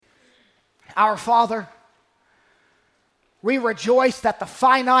Our Father, we rejoice that the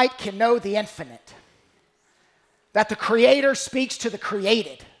finite can know the infinite, that the Creator speaks to the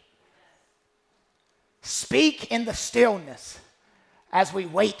created. Speak in the stillness as we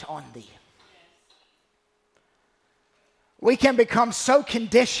wait on Thee. We can become so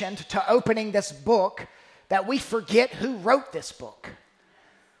conditioned to opening this book that we forget who wrote this book.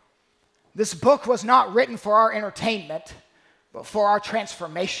 This book was not written for our entertainment, but for our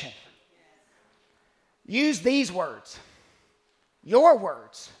transformation. Use these words, your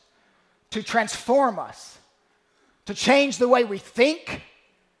words, to transform us, to change the way we think,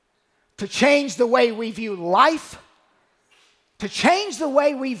 to change the way we view life, to change the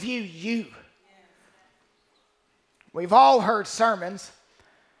way we view you. We've all heard sermons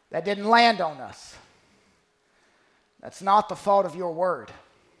that didn't land on us. That's not the fault of your word.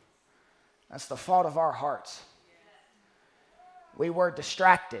 That's the fault of our hearts. We were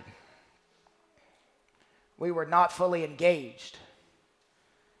distracted. We were not fully engaged.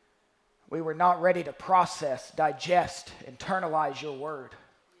 We were not ready to process, digest, internalize your word.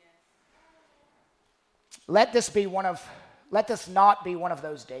 Let this not be one of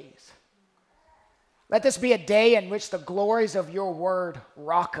those days. Let this be a day in which the glories of your word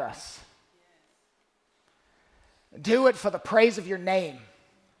rock us. Do it for the praise of your name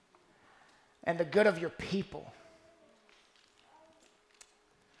and the good of your people.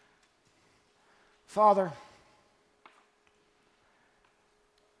 Father,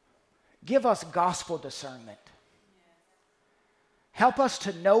 give us gospel discernment. Help us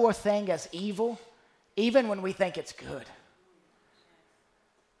to know a thing as evil, even when we think it's good.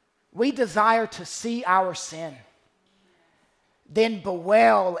 We desire to see our sin, then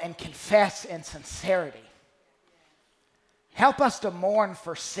bewail and confess in sincerity. Help us to mourn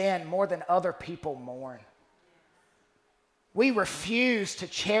for sin more than other people mourn. We refuse to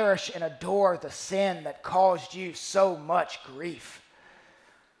cherish and adore the sin that caused you so much grief.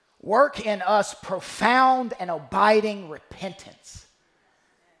 Work in us profound and abiding repentance.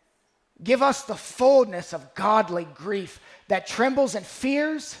 Give us the fullness of godly grief that trembles and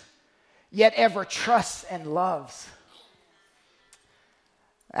fears, yet ever trusts and loves.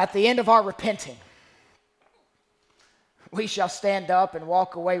 At the end of our repenting, we shall stand up and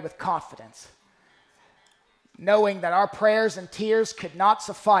walk away with confidence, knowing that our prayers and tears could not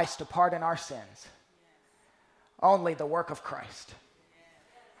suffice to pardon our sins. Only the work of Christ.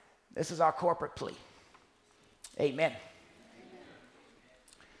 This is our corporate plea. Amen.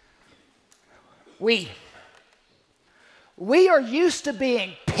 We are used to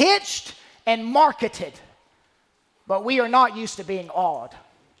being pitched and marketed, but we are not used to being awed.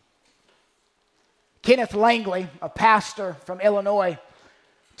 Kenneth Langley, a pastor from Illinois,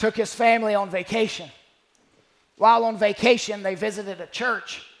 took his family on vacation. While on vacation, they visited a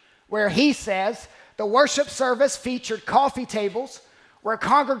church where he says the worship service featured coffee tables where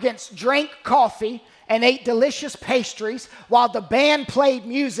congregants drank coffee and ate delicious pastries while the band played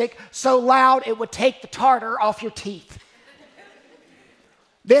music so loud it would take the tartar off your teeth.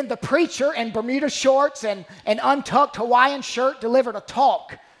 Then the preacher in Bermuda shorts and an untucked Hawaiian shirt delivered a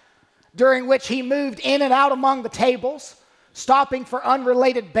talk during which he moved in and out among the tables, stopping for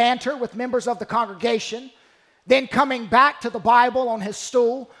unrelated banter with members of the congregation, then coming back to the Bible on his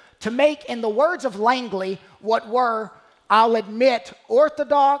stool to make, in the words of Langley, what were, I'll admit,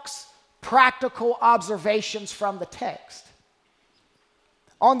 orthodox, practical observations from the text.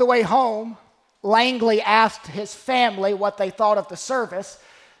 On the way home, Langley asked his family what they thought of the service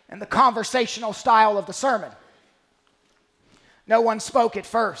and the conversational style of the sermon. No one spoke at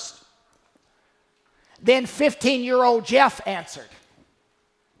first. Then 15-year-old Jeff answered.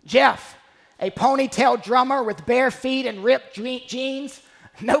 Jeff, a ponytail drummer with bare feet and ripped jeans,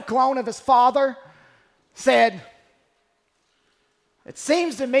 no clone of his father, said, "It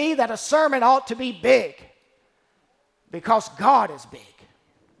seems to me that a sermon ought to be big because God is big."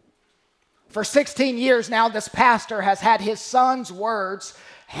 For 16 years now, this pastor has had his son's words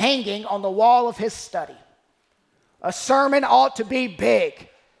hanging on the wall of his study. A sermon ought to be big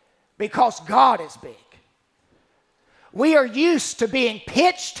because God is big. We are used to being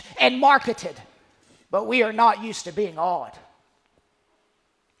pitched and marketed, but we are not used to being awed.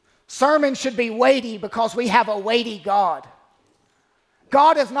 Sermons should be weighty because we have a weighty God.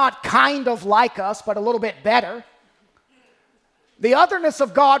 God is not kind of like us, but a little bit better. The otherness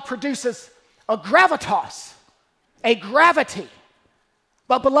of God produces a gravitas, a gravity.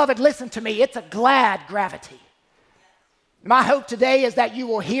 But beloved, listen to me, it's a glad gravity. My hope today is that you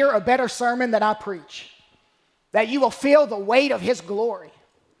will hear a better sermon than I preach, that you will feel the weight of His glory.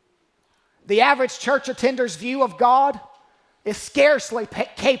 The average church attender's view of God is scarcely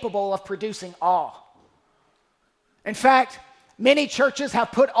capable of producing awe. In fact, many churches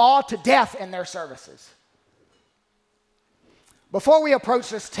have put awe to death in their services. Before we approach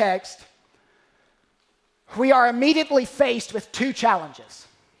this text, we are immediately faced with two challenges.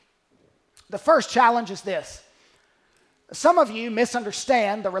 The first challenge is this. Some of you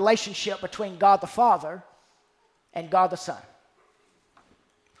misunderstand the relationship between God the Father and God the Son.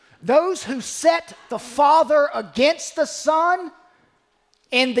 Those who set the Father against the Son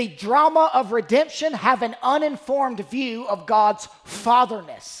in the drama of redemption have an uninformed view of God's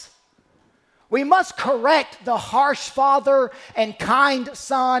fatherness. We must correct the harsh father and kind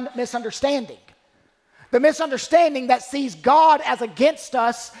son misunderstanding. The misunderstanding that sees God as against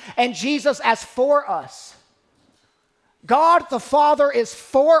us and Jesus as for us. God the Father is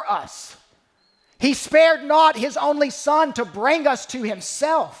for us. He spared not his only Son to bring us to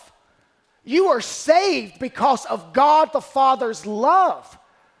himself. You are saved because of God the Father's love.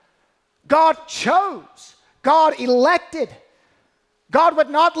 God chose. God elected. God would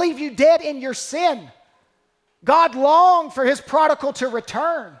not leave you dead in your sin. God longed for his prodigal to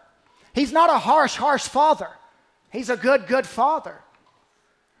return. He's not a harsh father. He's a good father.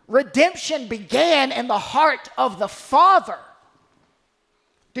 Redemption began in the heart of the Father.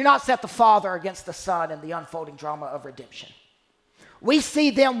 Do not set the Father against the Son in the unfolding drama of redemption. We see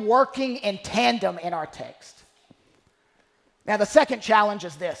them working in tandem in our text. Now, the second challenge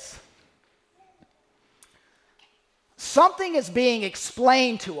is this. Something is being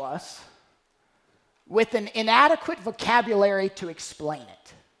explained to us with an inadequate vocabulary to explain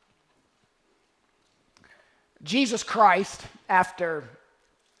it. Jesus Christ, after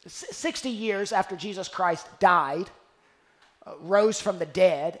 60 years after Jesus Christ died, rose from the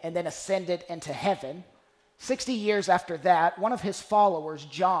dead, and then ascended into heaven, 60 years after that, one of his followers,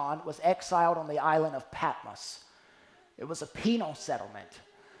 John, was exiled on the island of Patmos. It was a penal settlement,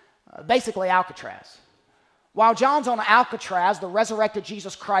 basically Alcatraz. While John's on Alcatraz, the resurrected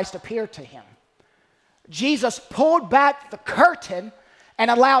Jesus Christ appeared to him. Jesus pulled back the curtain and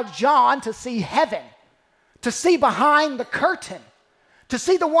allowed John to see heaven, to see behind the curtain, to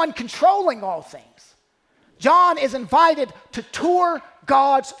see the one controlling all things. John is invited to tour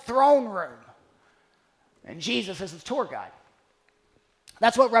God's throne room, and Jesus is the tour guide.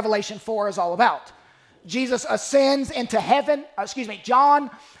 That's what Revelation 4 is all about. Jesus ascends into heaven, John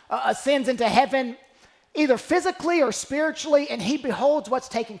ascends into heaven either physically or spiritually, and he beholds what's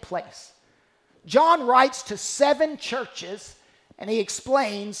taking place. John writes to 7 churches, and he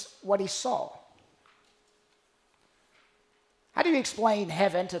explains what he saw. How do you explain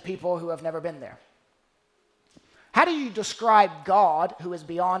heaven to people who have never been there? How do you describe God who is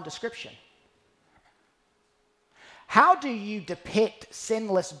beyond description? How do you depict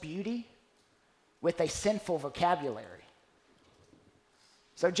sinless beauty with a sinful vocabulary?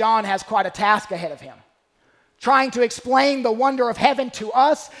 So John has quite a task ahead of him. Trying to explain the wonder of heaven to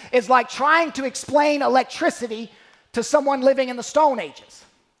us is like trying to explain electricity to someone living in the Stone Ages.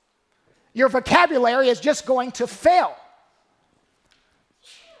 Your vocabulary is just going to fail.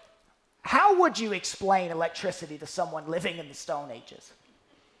 How would you explain electricity to someone living in the Stone Ages?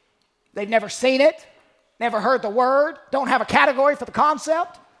 They've never seen it, never heard the word, don't have a category for the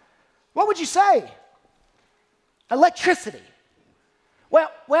concept. What would you say? Electricity.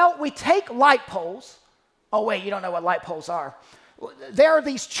 Well, we take light poles. Oh, wait, you don't know what light poles are. There are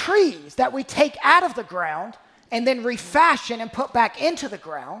these trees that we take out of the ground and then refashion and put back into the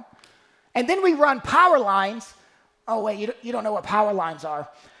ground. And then we run power lines. Oh, wait, you don't know what power lines are.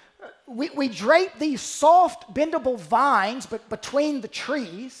 We drape these soft, bendable vines between the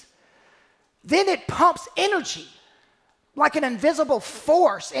trees. Then it pumps energy like an invisible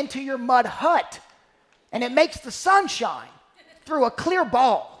force into your mud hut. And it makes the sun shine through a clear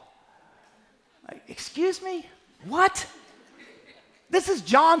ball. Excuse me? What? This is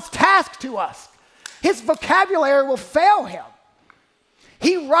John's task to us. His vocabulary will fail him.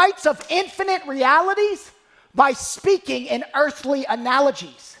 He writes of infinite realities by speaking in earthly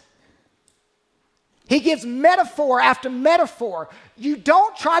analogies. He gives metaphor after metaphor. You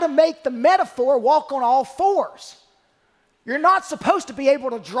don't try to make the metaphor walk on all fours. You're not supposed to be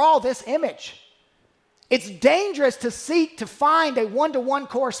able to draw this image. It's dangerous to seek to find a one-to-one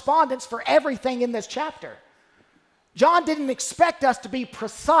correspondence for everything in this chapter. John didn't expect us to be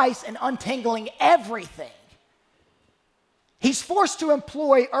precise in untangling everything. He's forced to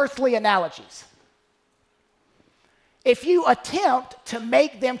employ earthly analogies. If you attempt to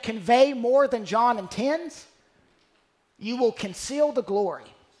make them convey more than John intends, you will conceal the glory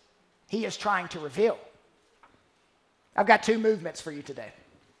he is trying to reveal. I've got 2 movements for you today.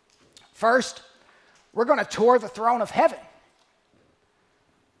 First, we're going to tour the throne of heaven.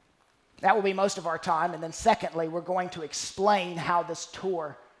 That will be most of our time. And then secondly, we're going to explain how this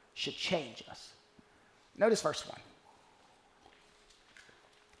tour should change us. Notice verse 1.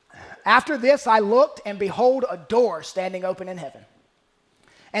 After this I looked, and behold, a door standing open in heaven.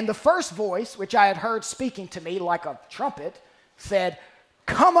 And the first voice, which I had heard speaking to me like a trumpet, said,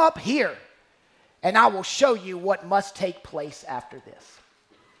 "Come up here, and I will show you what must take place after this."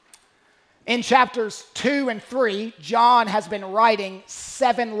 In chapters 2 and 3, John has been writing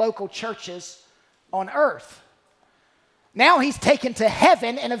 7 local churches on earth. Now he's taken to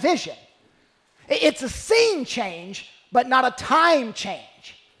heaven in a vision. It's a scene change, but not a time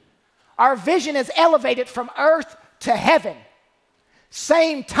change. Our vision is elevated from earth to heaven.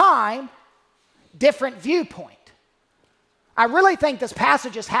 Same time, different viewpoint. I really think this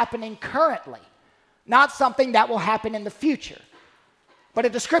passage is happening currently, not something that will happen in the future, but a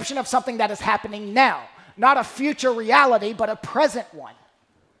description of something that is happening now. Not a future reality, but a present one.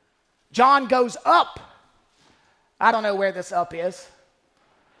 John goes up. I don't know where this up is,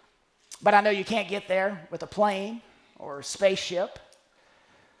 but I know you can't get there with a plane or a spaceship.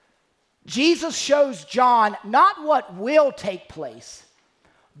 Jesus shows John not what will take place,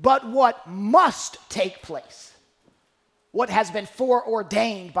 but what must take place, what has been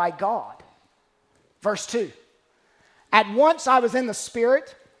foreordained by God. Verse 2, "At once I was in the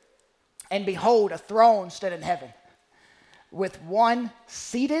Spirit, and behold, a throne stood in heaven, with one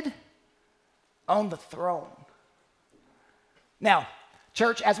seated on the throne." Now,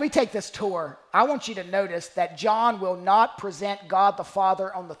 church, as we take this tour, I want you to notice that John will not present God the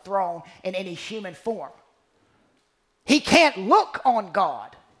Father on the throne in any human form. He can't look on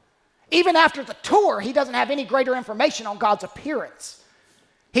God. Even after the tour, he doesn't have any greater information on God's appearance.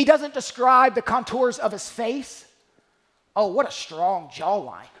 He doesn't describe the contours of his face. Oh, what a strong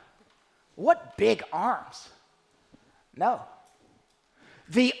jawline. What big arms. No.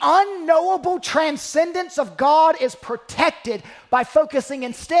 The unknowable transcendence of God is protected by focusing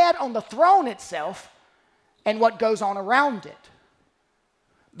instead on the throne itself and what goes on around it.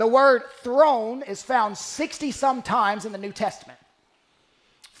 The word throne is found 60-some times in the New Testament.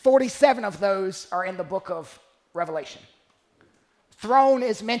 47 of those are in the book of Revelation. Throne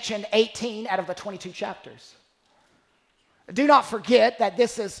is mentioned 18 out of the 22 chapters. Do not forget that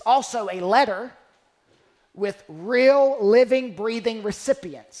this is also a letter with real, living, breathing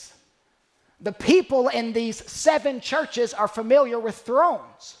recipients. The people in these 7 churches are familiar with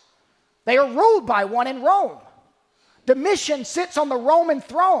thrones. They are ruled by one in Rome. Domitian sits on the Roman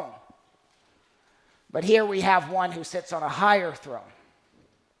throne. But here we have one who sits on a higher throne.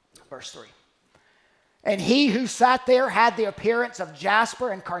 Verse 3. "And he who sat there had the appearance of jasper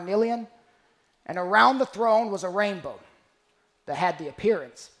and carnelian, and around the throne was a rainbow that had the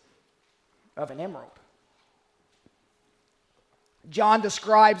appearance of an emerald." John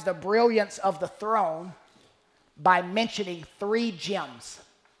describes the brilliance of the throne by mentioning 3 gems.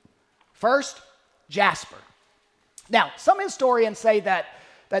 First, jasper. Now, some historians say that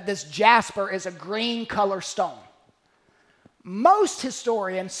this jasper is a green color stone. Most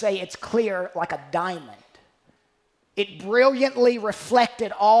historians say it's clear like a diamond. It brilliantly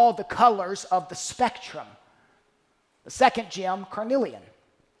reflected all the colors of the spectrum. The second gem, carnelian.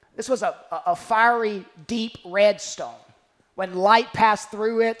 This was a fiery, deep red stone. When light passed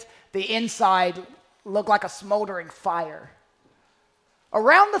through it, the inside looked like a smoldering fire.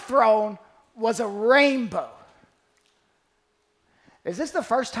 Around the throne was a rainbow. Is this the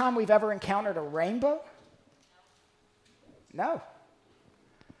first time we've ever encountered a rainbow? No.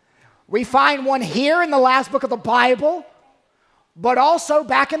 We find one here in the last book of the Bible, but also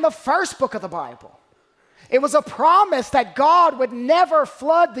back in the first book of the Bible. It was a promise that God would never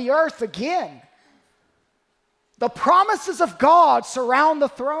flood the earth again. The promises of God surround the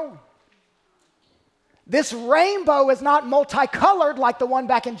throne. This rainbow is not multicolored like the one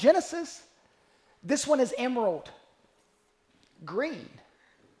back in Genesis. This one is emerald, green.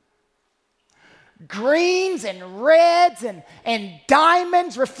 Greens and reds and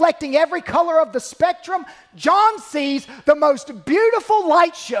diamonds reflecting every color of the spectrum. John sees the most beautiful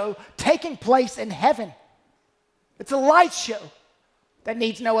light show taking place in heaven. It's a light show that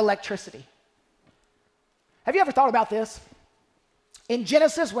needs no electricity. Have you ever thought about this? In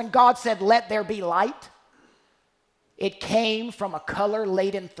Genesis, when God said, "Let there be light," it came from a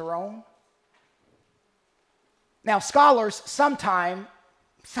color-laden throne. Now, scholars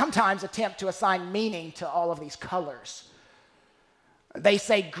sometimes attempt to assign meaning to all of these colors. They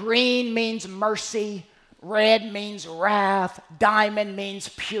say green means mercy, red means wrath, diamond means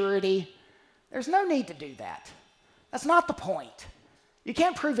purity. There's no need to do that. That's not the point. You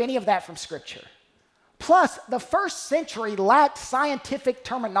can't prove any of that from Scripture. Plus, the first century lacked scientific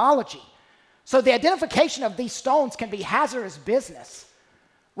terminology. So the identification of these stones can be hazardous business.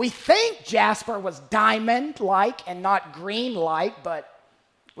 We think jasper was diamond-like and not green-like, but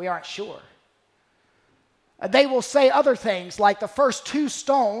we aren't sure. They will say other things, like the first two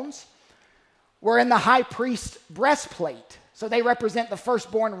stones were in the high priest's breastplate. So they represent the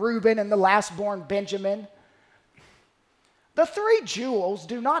firstborn Reuben and the lastborn Benjamin. The three jewels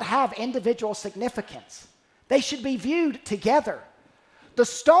do not have individual significance. They should be viewed together. The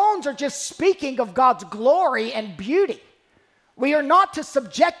stones are just speaking of God's glory and beauty. We are not to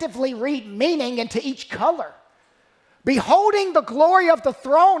subjectively read meaning into each color. Beholding the glory of the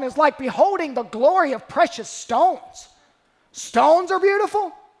throne is like beholding the glory of precious stones. Stones are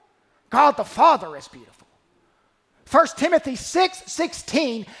beautiful. God the Father is beautiful. 1 Timothy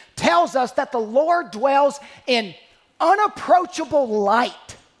 6:16 tells us that the Lord dwells in unapproachable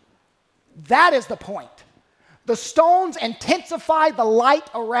light. That is the point. The stones intensify the light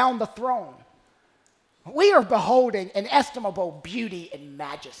around the throne. We are beholding inestimable beauty and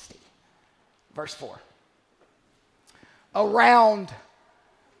majesty. Verse 4. Around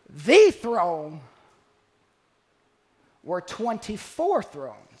the throne were 24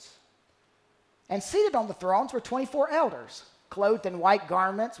 thrones, and seated on the thrones were 24 elders, clothed in white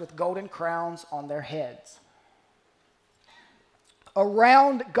garments with golden crowns on their heads.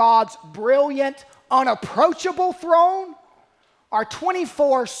 Around God's brilliant, unapproachable throne are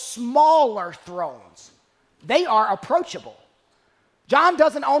 24 smaller thrones. They are approachable. John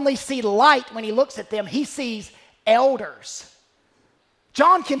doesn't only see light when he looks at them, he sees elders.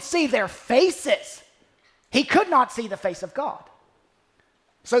 John can see their faces. He could not see the face of God.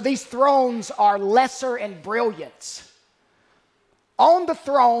 So these thrones are lesser in brilliance. On the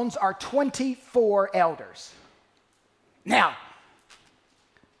thrones are 24 elders. Now,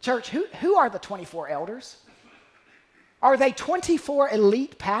 church, who are the 24 elders? Are they 24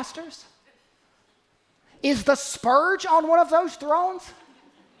 elite pastors? Is the Spurge on one of those thrones?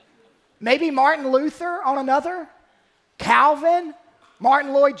 Maybe Martin Luther on another? Calvin?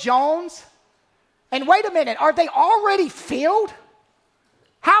 Martin Lloyd-Jones? And wait a minute, are they already filled?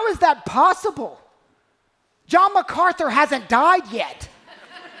 How is that possible? John MacArthur hasn't died yet.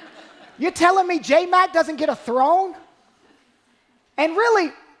 You're telling me J-Mac doesn't get a throne? And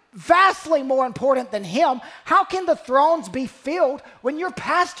really, vastly more important than him, how can the thrones be filled when your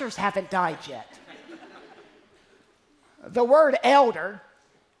pastors haven't died yet? The word elder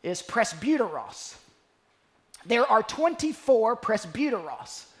is presbyteros. There are 24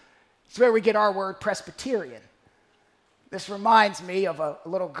 presbyteros. It's where we get our word Presbyterian. This reminds me of a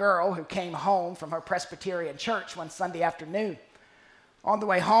little girl who came home from her Presbyterian church one Sunday afternoon. On the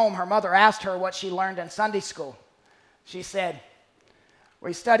way home, her mother asked her what she learned in Sunday school. She said,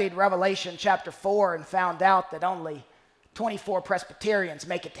 "We studied Revelation chapter 4 and found out that only 24 Presbyterians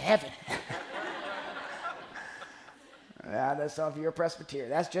make it to heaven." I know some of you are Presbyterian.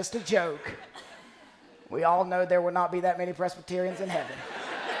 That's just a joke. We all know there will not be that many Presbyterians in heaven.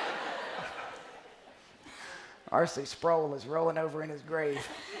 R.C. Sproul is rolling over in his grave.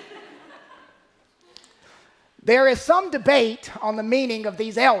 There is some debate on the meaning of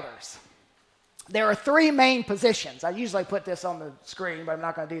these elders. There are three main positions. I usually put this on the screen, but I'm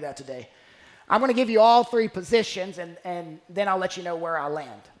not going to do that today. I'm going to give you all three positions, and then I'll let you know where I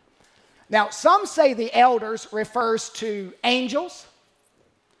land. Now, some say the elders refers to angels.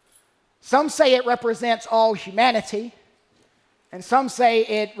 Some say it represents all humanity. And some say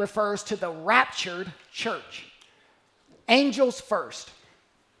it refers to the raptured church. Angels first.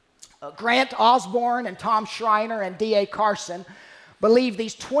 Grant Osborne and Tom Schreiner and D.A. Carson believe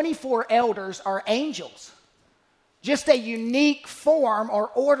these 24 elders are angels, just a unique form or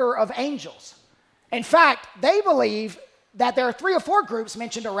order of angels. In fact, they believe that there are 3 or 4 groups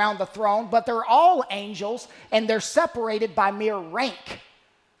mentioned around the throne, but they're all angels and they're separated by mere rank.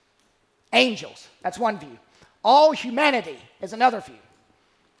 Angels, that's one view. All humanity is another view.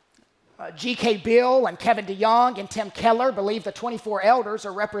 G.K. Bill and Kevin DeYoung and Tim Keller believe the 24 elders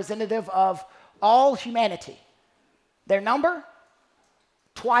are representative of all humanity. Their number?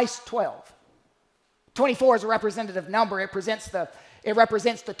 Twice 12. 24 is a representative number. It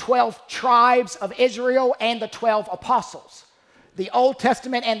represents the 12 tribes of Israel and the 12 apostles. The Old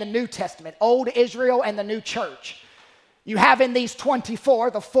Testament and the New Testament. Old Israel and the new church. You have in these 24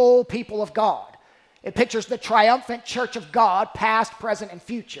 the full people of God. It pictures the triumphant church of God, past, present, and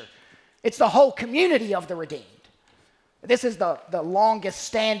future. It's the whole community of the redeemed. This is the longest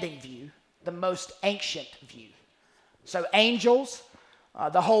standing view, the most ancient view. So angels,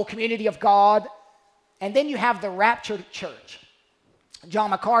 the whole community of God, and then you have the raptured church. John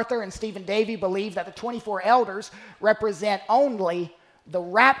MacArthur and Stephen Davey believe that the 24 elders represent only the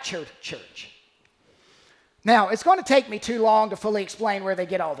raptured church. Now, it's going to take me too long to fully explain where they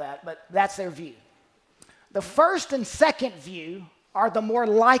get all that, but that's their view. The first and second view are the more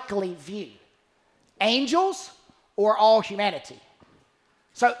likely view: angels or all humanity.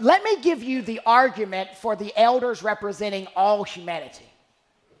 So let me give you the argument for the elders representing all humanity.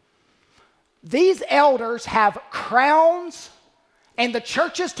 These elders have crowns, and the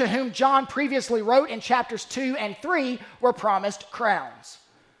churches to whom John previously wrote in chapters 2 and 3 were promised crowns.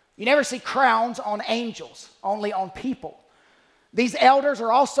 You never see crowns on angels, only on people. These elders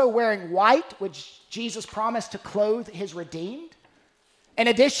are also wearing white, which Jesus promised to clothe his redeemed. In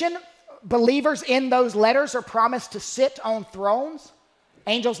addition, believers in those letters are promised to sit on thrones.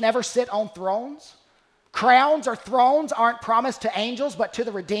 Angels never sit on thrones. Crowns or thrones aren't promised to angels, but to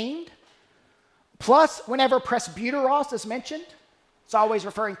the redeemed. Plus, whenever presbyteros is mentioned, it's always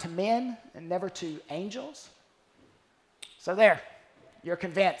referring to men and never to angels. So there, you're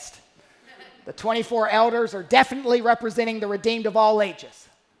convinced. The 24 elders are definitely representing the redeemed of all ages.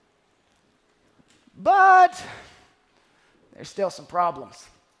 But there's still some problems.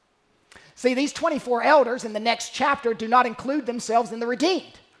 See, these 24 elders in the next chapter do not include themselves in the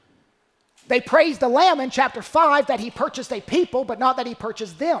redeemed. They praise the Lamb in chapter 5 that he purchased a people, but not that he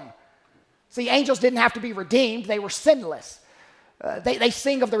purchased them. See, angels didn't have to be redeemed. They were sinless. They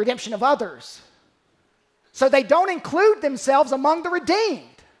sing of the redemption of others. So they don't include themselves among the redeemed.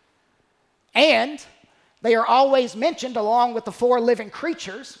 And they are always mentioned along with the 4 living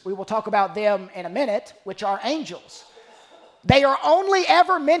creatures. We will talk about them in a minute, which are angels. They are only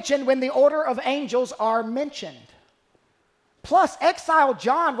ever mentioned when the order of angels are mentioned. Plus, exiled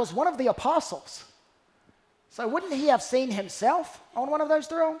John was one of the apostles. So wouldn't he have seen himself on one of those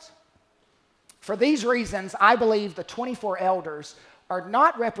thrones? For these reasons, I believe the 24 elders are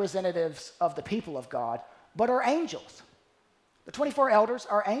not representatives of the people of God, but are angels. The 24 elders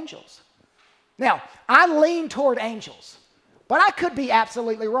are angels. Now, I lean toward angels, but I could be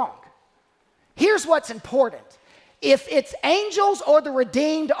absolutely wrong. Here's what's important. If it's angels or the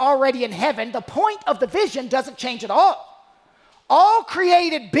redeemed already in heaven, the point of the vision doesn't change at all. All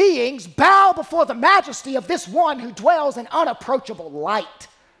created beings bow before the majesty of this one who dwells in unapproachable light.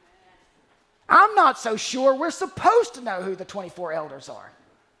 I'm not so sure we're supposed to know who the 24 elders are.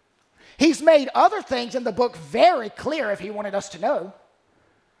 He's made other things in the book very clear if he wanted us to know.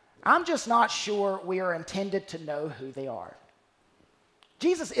 I'm just not sure we are intended to know who they are.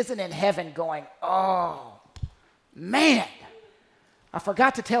 Jesus isn't in heaven going, oh, man, I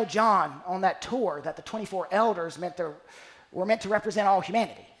forgot to tell John on that tour that the 24 elders were meant to represent all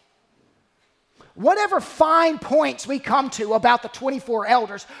humanity. Whatever fine points we come to about the 24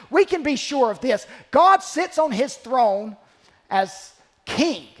 elders, we can be sure of this. God sits on his throne as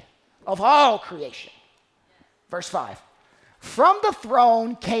king of all creation. Verse 5. From the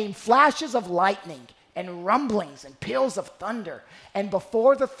throne came flashes of lightning and rumblings and peals of thunder, and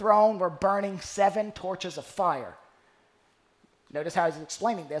before the throne were burning 7 torches of fire. Notice how he's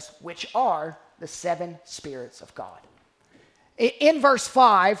explaining this, which are the 7 spirits of God. In verse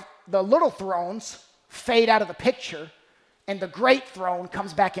 5, the little thrones fade out of the picture, and the great throne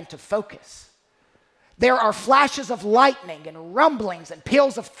comes back into focus. There are flashes of lightning and rumblings and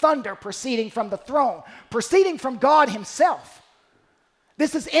peals of thunder proceeding from the throne, proceeding from God himself.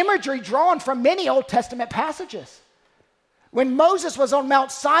 This is imagery drawn from many Old Testament passages. When Moses was on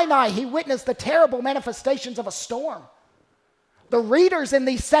Mount Sinai, he witnessed the terrible manifestations of a storm. The readers in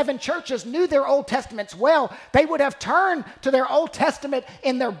these 7 churches knew their Old Testaments well. They would have turned to their Old Testament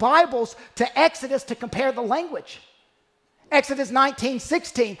in their Bibles to Exodus to compare the language. Exodus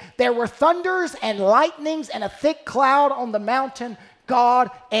 19:16, there were thunders and lightnings and a thick cloud on the mountain. God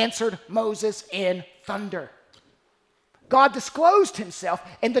answered Moses in thunder. God disclosed himself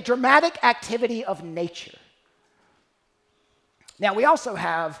in the dramatic activity of nature. Now we also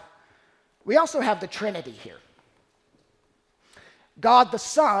have the Trinity here. God the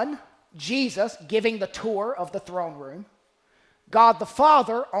Son, Jesus, giving the tour of the throne room. God the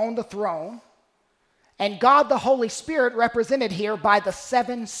Father on the throne. And God the Holy Spirit represented here by the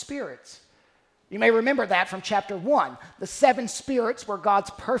 7 spirits. You may remember that from chapter 1. The 7 spirits were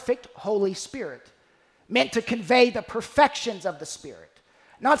God's perfect Holy Spirit, meant to convey the perfections of the Spirit.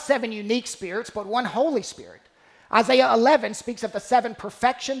 Not 7 unique spirits, but one Holy Spirit. Isaiah 11 speaks of the 7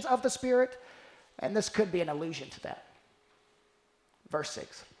 perfections of the Spirit, and this could be an allusion to that. Verse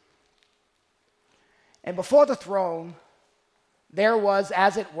 6. And before the throne, there was,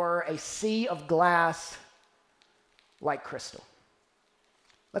 as it were, a sea of glass like crystal.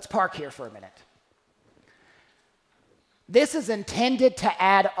 Let's park here for a minute. This is intended to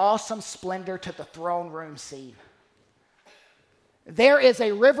add awesome splendor to the throne room scene. There is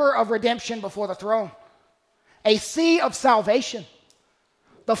a river of redemption before the throne. a sea of salvation.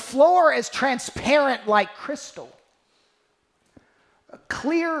 The floor is transparent like crystal.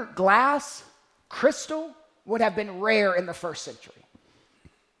 Clear glass, crystal, would have been rare in the first century.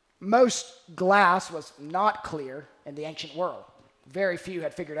 Most glass was not clear in the ancient world. Very few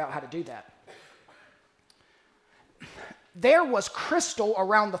had figured out how to do that. There was crystal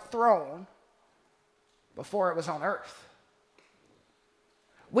around the throne before it was on earth.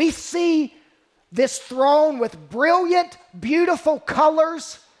 We see this throne with brilliant, beautiful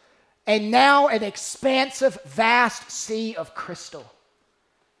colors, and now an expansive, vast sea of crystal.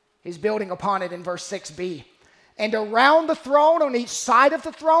 He's building upon it in verse 6b. And around the throne, on each side of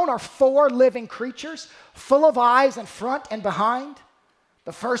the throne, are 4 living creatures, full of eyes in front and behind.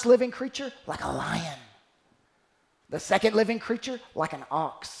 The first living creature, like a lion. The second living creature, like an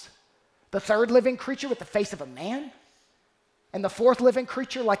ox. The third living creature with the face of a man. And the fourth living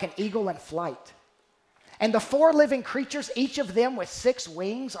creature, like an eagle in flight. And the 4 living creatures, each of them with 6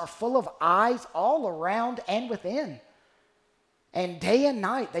 wings, are full of eyes all around and within. And day and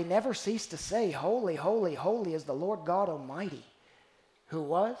night they never cease to say, Holy, holy, holy is the Lord God Almighty, who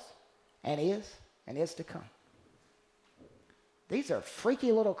was and is to come. These are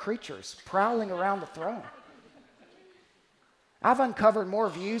freaky little creatures prowling around the throne. I've uncovered more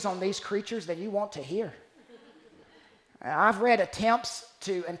views on these creatures than you want to hear. I've read attempts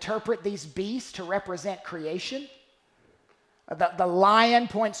to interpret these beasts to represent creation. The lion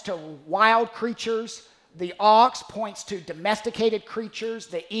points to wild creatures. The ox points to domesticated creatures.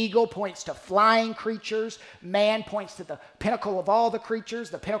 The eagle points to flying creatures. Man points to the pinnacle of all the creatures,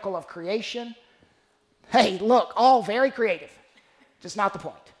 the pinnacle of creation. Hey, look, all very creative. Just not the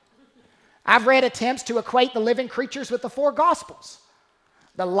point. I've read attempts to equate the living creatures with the 4 Gospels.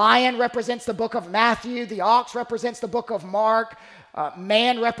 The lion represents the book of Matthew. The ox represents the book of Mark.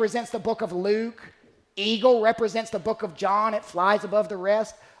 Man represents the book of Luke. Eagle represents the book of John. It flies above the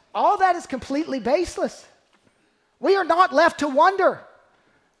rest. All that is completely baseless. We are not left to wonder.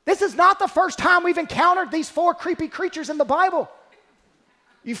 This is not the first time we've encountered these 4 creepy creatures in the Bible.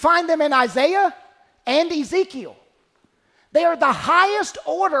 You find them in Isaiah and Ezekiel. They are the highest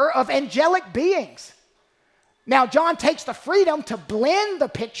order of angelic beings. Now, John takes the freedom to blend the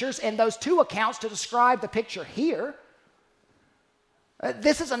pictures in those 2 accounts to describe the picture here.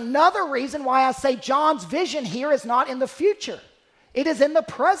 This is another reason why I say John's vision here is not in the future. It is in the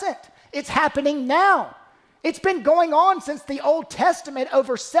present. It's happening now. It's been going on since the Old Testament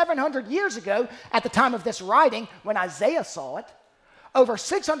over 700 years ago at the time of this writing when Isaiah saw it. Over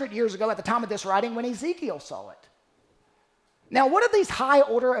 600 years ago at the time of this writing when Ezekiel saw it. Now, what are these high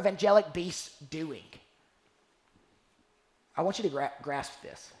order of angelic beasts doing? I want you to grasp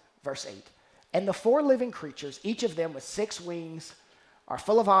this. Verse 8. And the 4 living creatures, each of them with 6 wings, are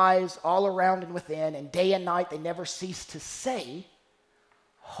full of eyes all around and within, and day and night they never cease to say,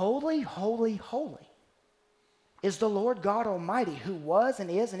 Holy, holy, holy is the Lord God Almighty, who was and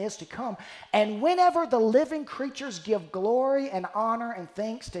is to come. And whenever the living creatures give glory and honor and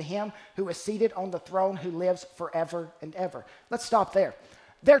thanks to him who is seated on the throne, who lives forever and ever. Let's stop there.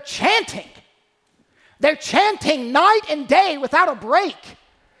 They're chanting. They're chanting night and day without a break.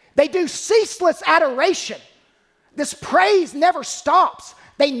 They do ceaseless adoration. This praise never stops.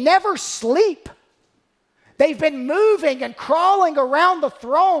 They never sleep. They've been moving and crawling around the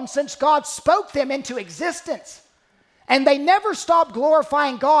throne since God spoke them into existence. And they never stop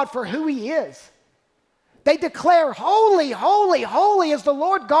glorifying God for who he is. They declare, Holy, holy, holy is the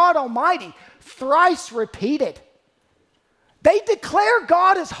Lord God Almighty, thrice repeated. They declare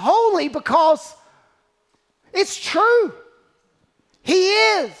God is holy because it's true. He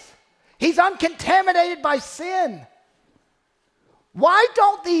is. He's uncontaminated by sin. Why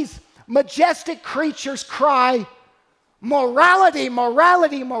don't these majestic creatures cry, Morality,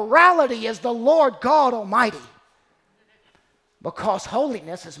 morality, morality is the Lord God Almighty? Because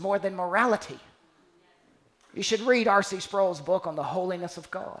holiness is more than morality. You should read R.C. Sproul's book on the holiness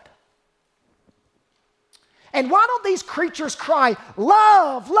of God. And why don't these creatures cry,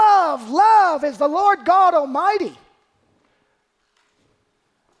 Love, love, love is the Lord God Almighty?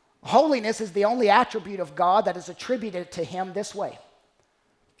 Holiness is the only attribute of God that is attributed to him this way,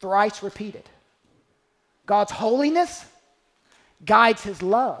 thrice repeated. God's holiness guides his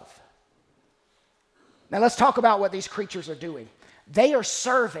love. Now let's talk about what these creatures are doing. They are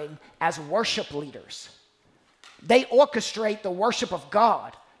serving as worship leaders. They orchestrate the worship of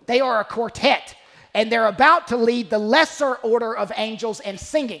God. They are a quartet, and they're about to lead the lesser order of angels in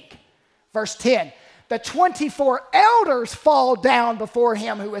singing. Verse 10, the 24 elders fall down before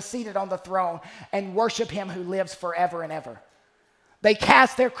him who is seated on the throne and worship him who lives forever and ever. They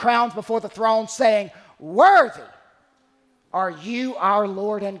cast their crowns before the throne, saying, Worthy are you, our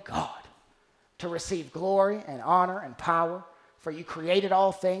Lord and God, to receive glory and honor and power, for you created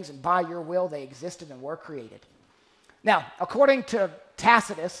all things, and by your will they existed and were created. Now, according to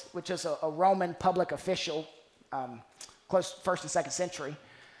Tacitus, which is a Roman public official, close 1st and 2nd century,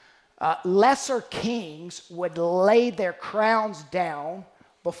 lesser kings would lay their crowns down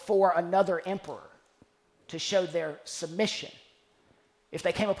before another emperor to show their submission if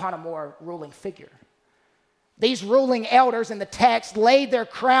they came upon a more ruling figure. These ruling elders in the text laid their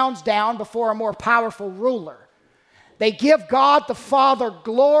crowns down before a more powerful ruler. They give God the Father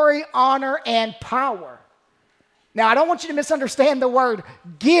glory, honor, and power. Now, I don't want you to misunderstand the word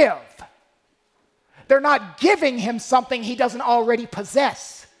give. They're not giving him something he doesn't already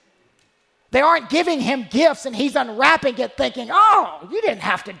possess. They aren't giving him gifts and he's unwrapping it thinking, oh, you didn't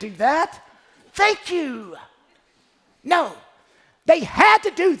have to do that. Thank you. No, they had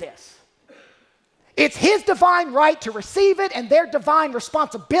to do this. It's his divine right to receive it and their divine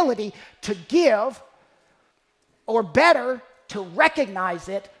responsibility to give, or better, to recognize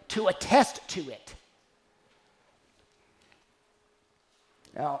it, to attest to it.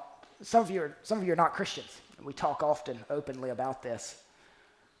 Now, some of you are not Christians, and we talk often openly about this.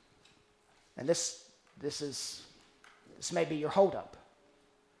 And this may be your holdup.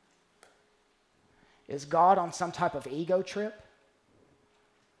 Is God on some type of ego trip?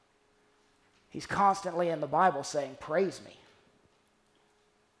 He's constantly in the Bible saying, praise me.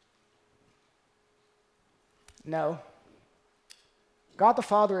 No. God the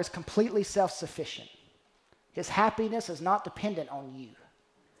Father is completely self-sufficient. His happiness is not dependent on you.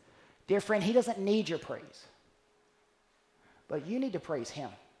 Dear friend, he doesn't need your praise. But you need to praise him.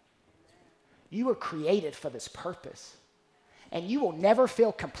 You were created for this purpose. And you will never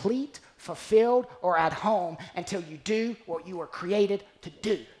feel complete, fulfilled, or at home until you do what you were created to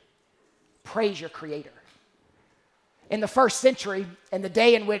do. Praise your Creator. In the 1st century, in the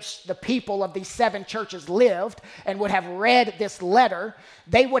day in which the people of these 7 churches lived and would have read this letter,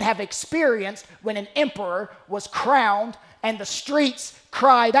 they would have experienced when an emperor was crowned and the streets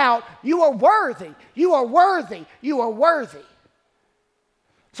cried out, you are worthy, you are worthy, you are worthy.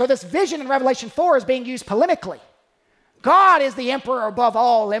 So this vision in Revelation 4 is being used polemically. God is the emperor above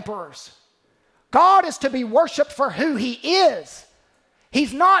all emperors. God is to be worshiped for who he is.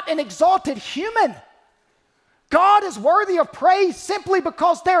 He's not an exalted human. God is worthy of praise simply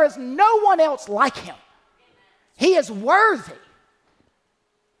because there is no one else like him. He is worthy.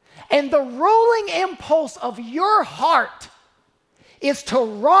 And the ruling impulse of your heart is to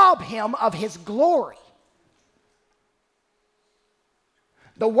rob him of his glory.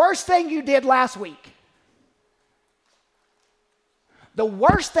 The worst thing you did last week,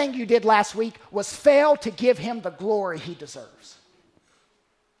 was fail to give him the glory he deserves.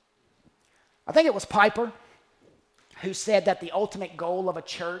 I think it was Piper who said that the ultimate goal of a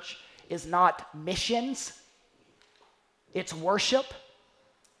church is not missions, it's worship.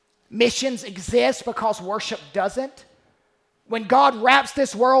 Missions exist because worship doesn't. When God wraps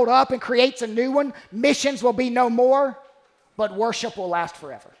this world up and creates a new one, missions will be no more, but worship will last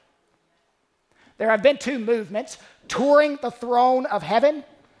forever. There have been 2 movements, touring the throne of heaven.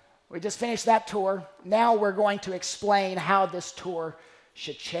 We just finished that tour. Now we're going to explain how this tour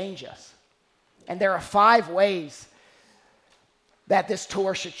should change us. And there are 5 ways that this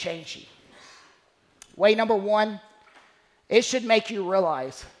tour should change you. Way number 1, it should make you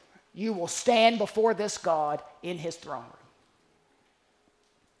realize you will stand before this God in his throne room.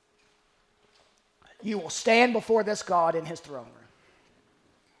 You will stand before this God in his throne room.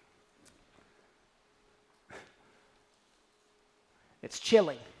 It's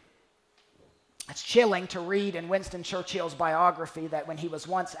chilling. It's chilling to read in Winston Churchill's biography that when he was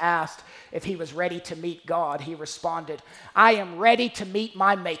once asked if he was ready to meet God, he responded, I am ready to meet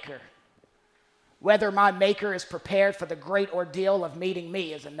my Maker. Whether my Maker is prepared for the great ordeal of meeting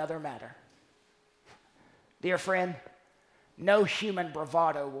me is another matter. Dear friend, no human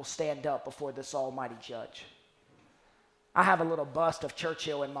bravado will stand up before this almighty judge. I have a little bust of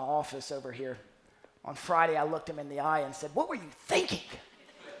Churchill in my office over here. On Friday, I looked him in the eye and said, what were you thinking?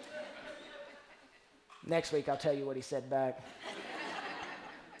 Next week, I'll tell you what he said back.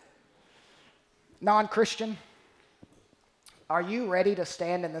 Non-Christian, are you ready to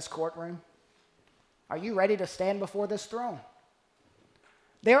stand in this courtroom? Are you ready to stand before this throne?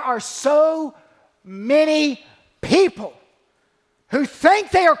 There are so many people who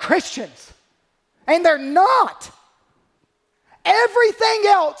think they are Christians, and they're not. Everything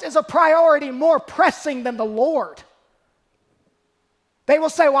else is a priority more pressing than the Lord. They will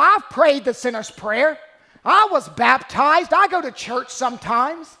say, well, I've prayed the sinner's prayer. I was baptized. I go to church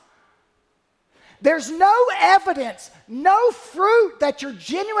sometimes. there's no evidence, no fruit that you're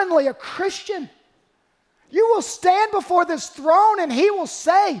genuinely a Christian, you will stand before this throne and he will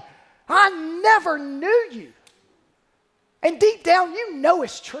say, I never knew you. And deep down, you know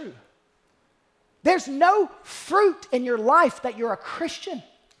it's true. There's no fruit in your life that you're a Christian.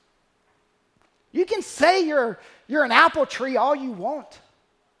 You can say you're an apple tree all you want,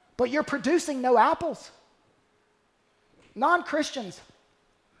 but you're producing no apples. Non-Christians,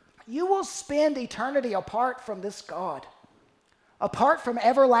 you will spend eternity apart from this God, apart from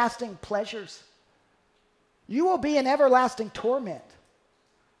everlasting pleasures. You will be in everlasting torment.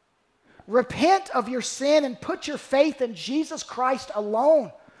 Repent of your sin and put your faith in Jesus Christ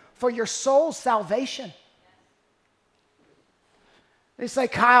alone for your soul's salvation. They say,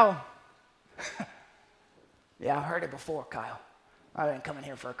 Kyle, yeah, I've heard it before, Kyle. I've been coming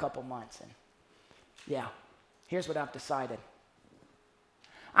here for a couple months, and yeah, here's what I've decided.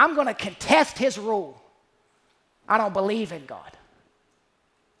 I'm going to contest his rule. I don't believe in God.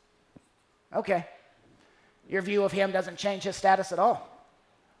 Okay. Your view of him doesn't change his status at all.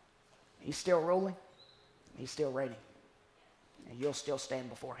 He's still ruling. He's still reigning. And you'll still stand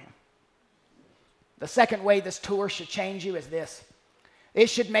before him. The second way this tour should change you is this. It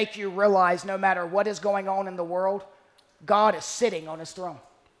should make you realize no matter what is going on in the world, God is sitting on his throne.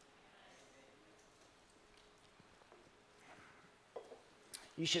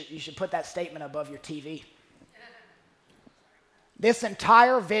 You should put that statement above your TV. This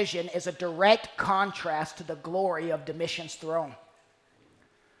entire vision is a direct contrast to the glory of Domitian's throne.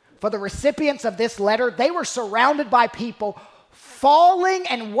 For the recipients of this letter, they were surrounded by people falling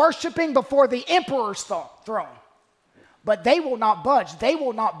and worshiping before the emperor's throne. But they will not budge. They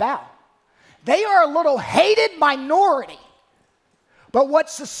will not bow. They are a little hated minority. But what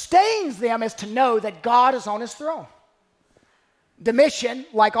sustains them is to know that God is on his throne. Domitian,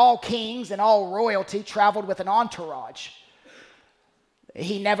 like all kings and all royalty, traveled with an entourage.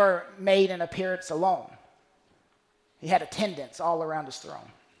 He never made an appearance alone. He had attendants all around his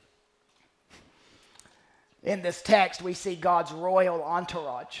throne. In this text, we see God's royal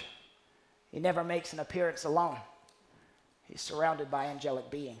entourage. He never makes an appearance alone. He's surrounded by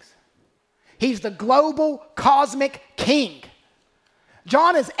angelic beings. He's the global cosmic king.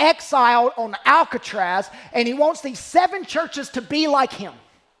 John is exiled on Alcatraz, and he wants these 7 churches to be like him.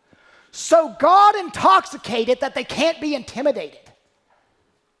 So God intoxicated that they can't be intimidated.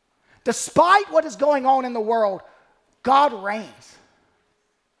 Despite what is going on in the world, God reigns.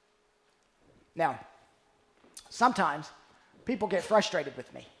 Now, sometimes people get frustrated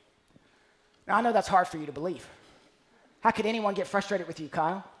with me. Now, I know that's hard for you to believe. How could anyone get frustrated with you,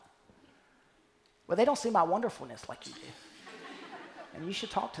 Kyle? Well, they don't see my wonderfulness like you do. And you should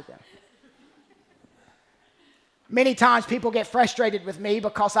talk to them. Many times people get frustrated with me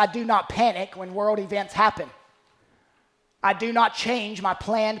because I do not panic when world events happen. I do not change my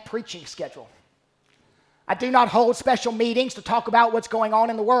planned preaching schedule. I do not hold special meetings to talk about what's going on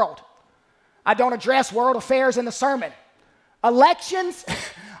in the world. I don't address world affairs in the sermon. Elections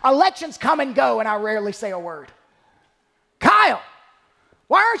come and go, and I rarely say a word. Kyle,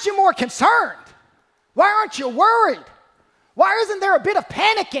 why aren't you more concerned? Why aren't you worried? Why isn't there a bit of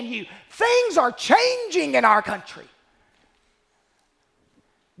panic in you? Things are changing in our country.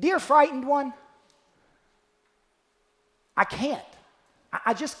 Dear frightened one, I can't.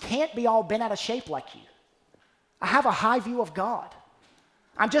 I just can't be all bent out of shape like you. I have a high view of God.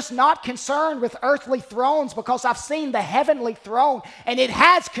 I'm just not concerned with earthly thrones because I've seen the heavenly throne and it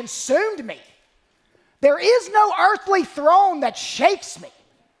has consumed me. There is no earthly throne that shakes me.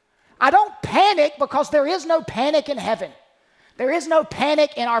 I don't panic because there is no panic in heaven. There is no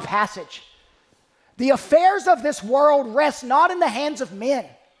panic in our passage. The affairs of this world rest not in the hands of men,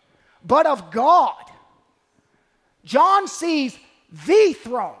 but of God. John sees the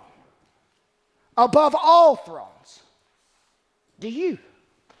throne above all thrones. Do you?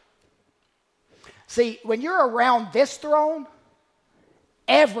 See, when you're around this throne,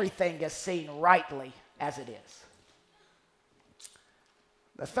 everything is seen rightly as it is.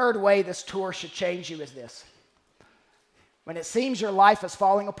 The third way this tour should change you is this. When it seems your life is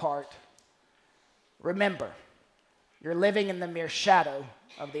falling apart, remember, you're living in the mere shadow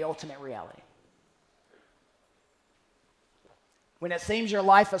of the ultimate reality. When it seems your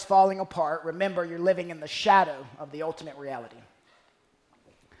life is falling apart, remember you're living in the shadow of the ultimate reality.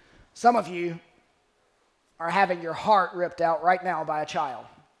 Some of you are having your heart ripped out right now by a child.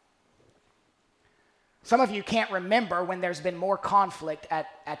 Some of you can't remember when there's been more conflict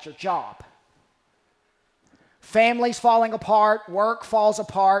at your job. Families falling apart, work falls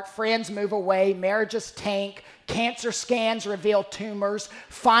apart, friends move away, marriages tank, cancer scans reveal tumors,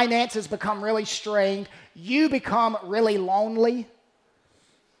 finances become really strained, you become really lonely.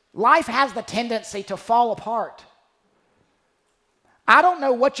 Life has the tendency to fall apart. I don't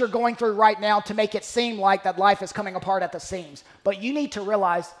know what you're going through right now to make it seem like that life is coming apart at the seams, but you need to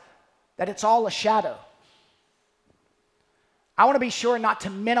realize that it's all a shadow. I want to be sure not to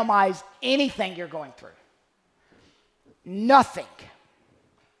minimize anything you're going through. Nothing.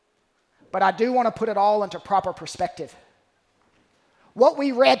 But I do want to put it all into proper perspective. What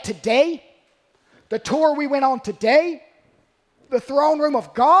we read today, the tour we went on today, the throne room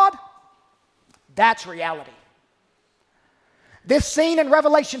of God, that's reality. This scene in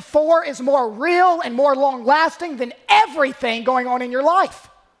Revelation 4 is more real and more long-lasting than everything going on in your life.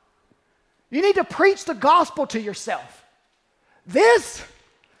 You need to preach the gospel to yourself. This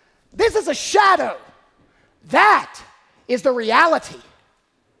is a shadow. That is the reality.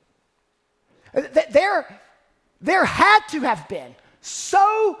 There had to have been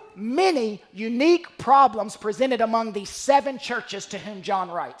so many unique problems presented among these 7 churches to whom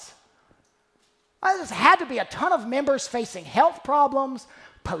John writes. There had to be a ton of members facing health problems,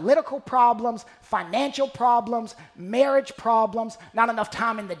 political problems, financial problems, marriage problems, not enough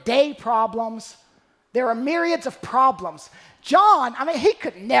time in the day problems. There are myriads of problems. John, he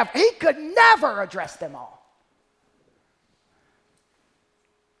could never address them all.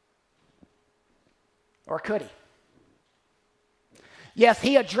 Or could he? Yes,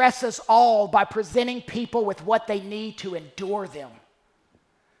 he addresses all by presenting people with what they need to endure them.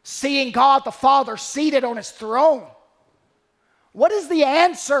 Seeing God the Father seated on his throne. What is the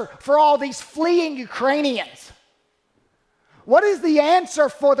answer for all these fleeing Ukrainians? What is the answer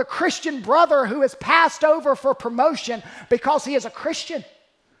for the Christian brother who is passed over for promotion because he is a Christian?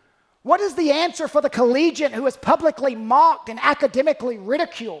 What is the answer for the collegiate who is publicly mocked and academically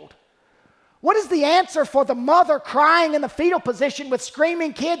ridiculed? What is the answer for the mother crying in the fetal position with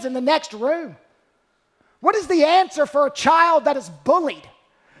screaming kids in the next room? What is the answer for a child that is bullied?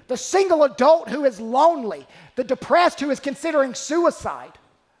 The single adult who is lonely? The depressed who is considering suicide?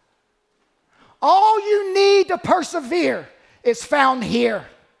 All you need to persevere is found here,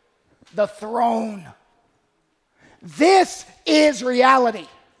 the throne. This is reality.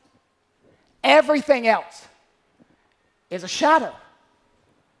 Everything else is a shadow.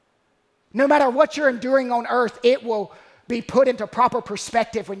 No matter what you're enduring on earth, it will be put into proper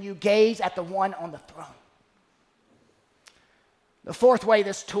perspective when you gaze at the one on the throne. The 4th way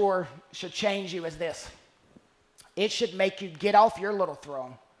this tour should change you is this. It should make you get off your little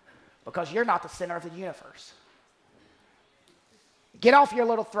throne because you're not the center of the universe. Get off your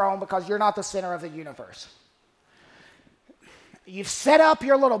little throne because you're not the center of the universe. You've set up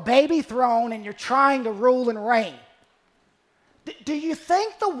your little baby throne and you're trying to rule and reign. Do you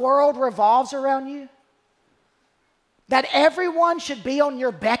think the world revolves around you? That everyone should be on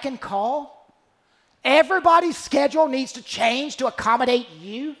your beck and call? Everybody's schedule needs to change to accommodate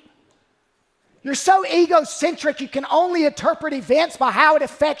you? You're so egocentric you can only interpret events by how it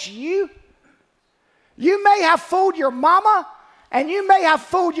affects you? You may have fooled your mama and you may have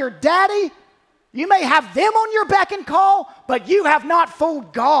fooled your daddy. You may have them on your beck and call, but you have not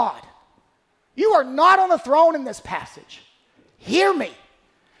fooled God. You are not on the throne in this passage. Hear me.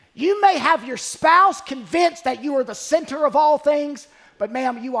 You may have your spouse convinced that you are the center of all things, but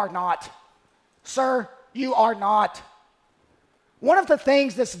ma'am, you are not. Sir, you are not. One of the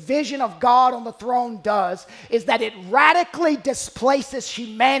things this vision of God on the throne does is that it radically displaces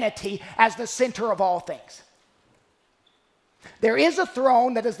humanity as the center of all things. There is a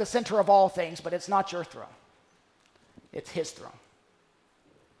throne that is the center of all things, but it's not your throne. It's his throne.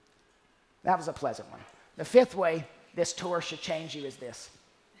 That was a pleasant one. The 5th way this tour should change you is this.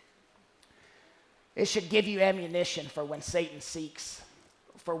 It should give you ammunition for when Satan sneaks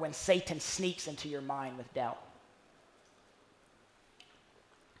into your mind with doubt.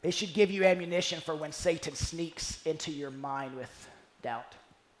 It should give you ammunition for when Satan sneaks into your mind with doubt.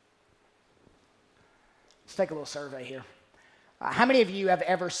 Let's take a little survey here. How many of you have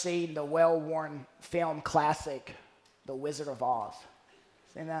ever seen the well-worn film classic, The Wizard of Oz?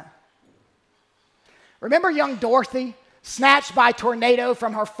 Seen that? Remember young Dorothy, snatched by tornado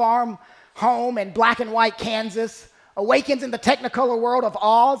from her farm home in black and white Kansas, awakens in the technicolor world of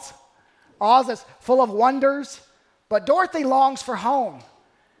Oz? Oz is full of wonders, but Dorothy longs for home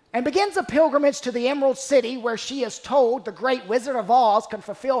and begins a pilgrimage to the Emerald City where she is told the great Wizard of Oz can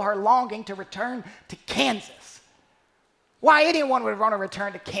fulfill her longing to return to Kansas. Why anyone would want to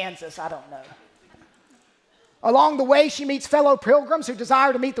return to Kansas, I don't know. Along the way, she meets fellow pilgrims who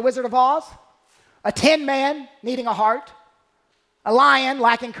desire to meet the Wizard of Oz. a tin man needing a heart, a lion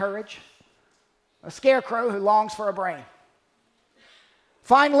lacking courage, a scarecrow who longs for a brain.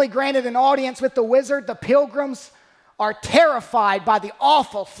 Finally, granted an audience with the wizard, the pilgrims are terrified by the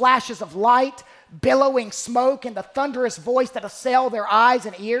awful flashes of light, billowing smoke, and the thunderous voice that assail their eyes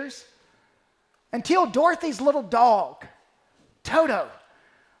and ears, until Dorothy's little dog, Toto,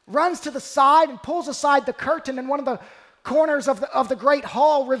 runs to the side and pulls aside the curtain in one of the corners of the great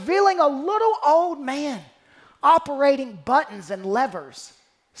hall, revealing a little old man operating buttons and levers,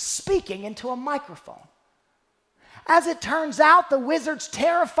 speaking into a microphone. As it turns out, the wizard's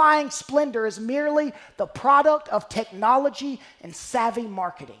terrifying splendor is merely the product of technology and savvy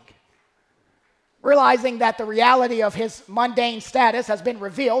marketing. Realizing that the reality of his mundane status has been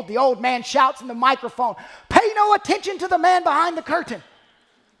revealed, the old man shouts in the microphone, "Pay no attention to the man behind the curtain.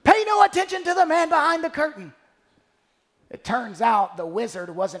 Pay no attention to the man behind the curtain." It turns out the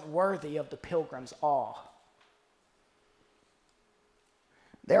wizard wasn't worthy of the pilgrim's awe.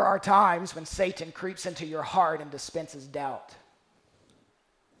 There are times when Satan creeps into your heart and dispenses doubt.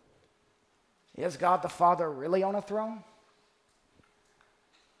 Is God the Father really on a throne?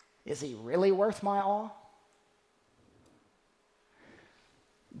 Is he really worth my awe?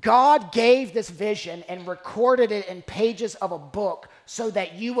 God gave this vision and recorded it in pages of a book so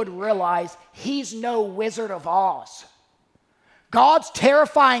that you would realize he's no Wizard of Oz. God's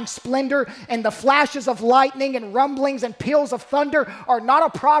terrifying splendor and the flashes of lightning and rumblings and peals of thunder are not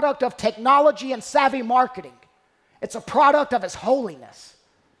a product of technology and savvy marketing. It's a product of his holiness.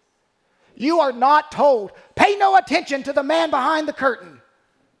 You are not told, "Pay no attention to the man behind the curtain."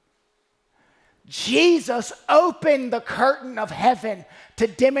 Jesus opened the curtain of heaven to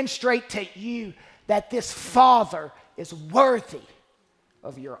demonstrate to you that this Father is worthy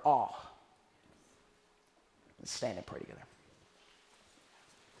of your awe. Let's stand and pray together.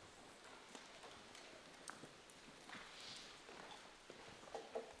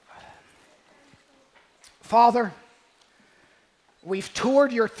 Father, we've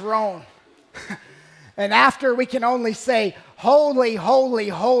toured your throne, and after we can only say, "Holy, holy,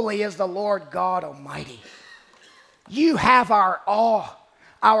 holy is the Lord God Almighty." You have our awe,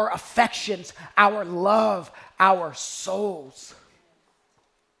 our affections, our love, our souls.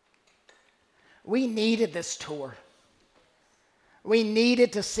 We needed this tour. We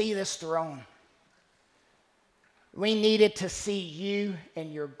needed to see this throne. We needed to see you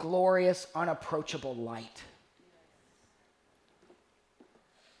in your glorious, unapproachable light.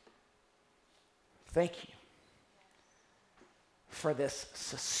 Thank you for this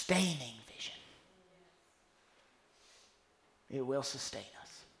sustaining vision. It will sustain us.